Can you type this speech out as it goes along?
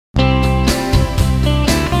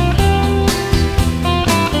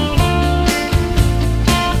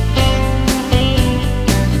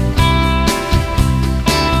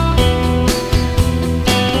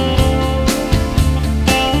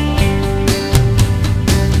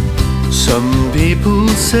Some people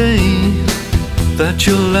say that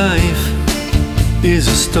your life is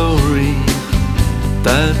a story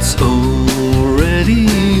that's already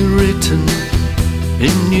written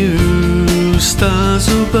in new stars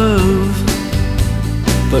above.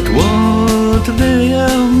 But what they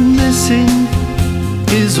are missing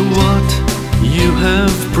is what you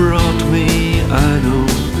have brought me. I know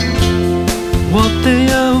what they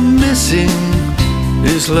are missing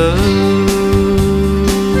is love.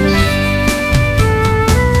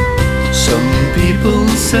 Some people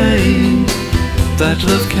say that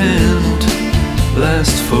love can't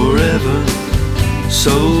last forever.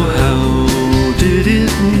 So how did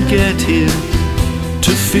it get here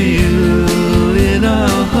to feel in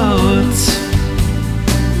our hearts?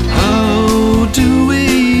 How do we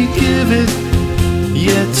give it,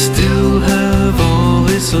 yet still have all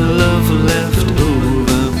this love left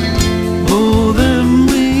over? More than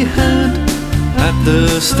we had at the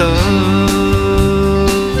start.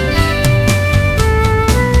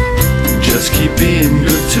 Just keep being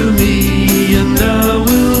good to me and I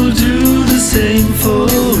will do the same for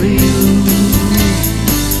you.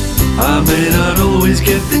 I may not always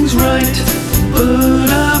get things right, but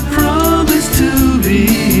I promise to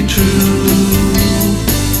be true.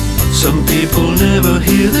 Some people never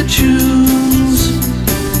hear the tunes,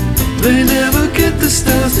 they never get the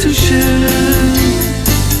stars to share.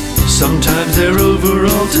 Sometimes they're over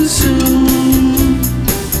all too soon.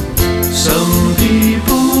 Some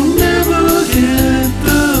people never get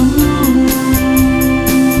the moon.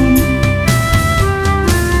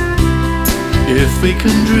 If we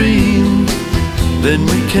can dream, then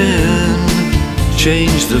we can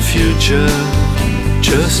change the future.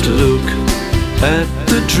 Just look at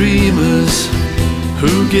the dreamers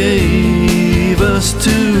who gave us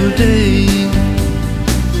today.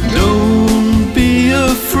 Don't be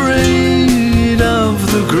afraid of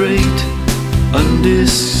the great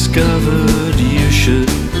undiscovered. You should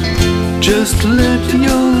just let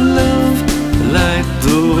your love light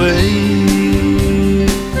the way.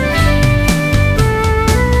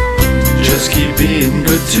 Just keep being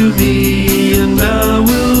good to me and I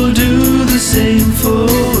will do the same for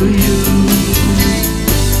you.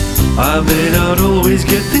 I may not always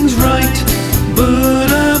get things right, but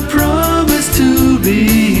I promise to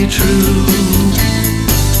be true.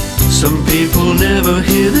 Some people never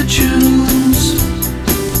hear the tunes,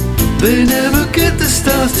 they never get the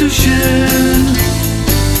stars to share.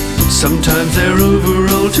 Sometimes they're over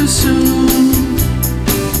all too soon.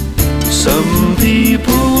 Some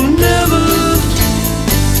people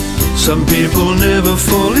never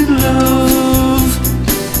fall in love.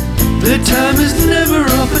 Their time is never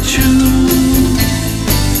opportune.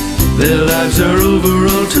 Their lives are over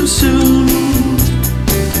all too soon.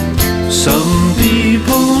 Some